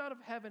stepped out of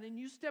heaven and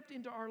you stepped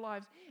into our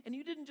lives and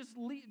you didn't just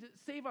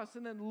save us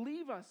and then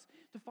leave us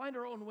to find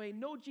our own way.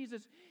 No,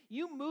 Jesus,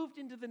 you moved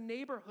into the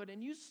neighborhood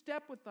and you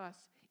step with us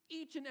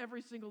each and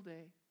every single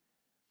day,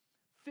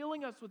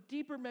 filling us with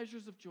deeper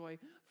measures of joy,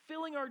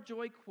 filling our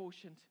joy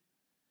quotient,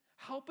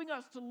 helping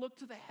us to look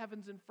to the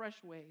heavens in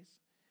fresh ways.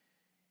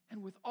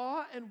 And with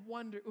awe and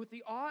wonder, with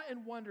the awe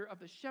and wonder of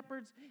the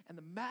shepherds and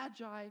the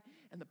magi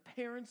and the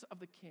parents of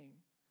the King,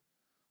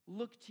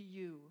 look to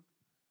you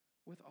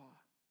with awe.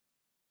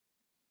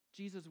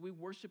 Jesus, we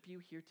worship you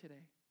here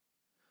today.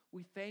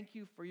 We thank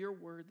you for your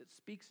word that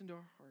speaks into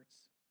our hearts.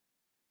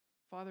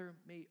 Father,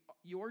 may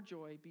your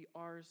joy be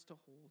ours to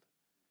hold.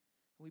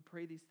 And we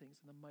pray these things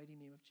in the mighty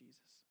name of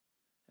Jesus.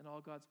 And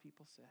all God's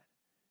people said,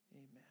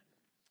 amen.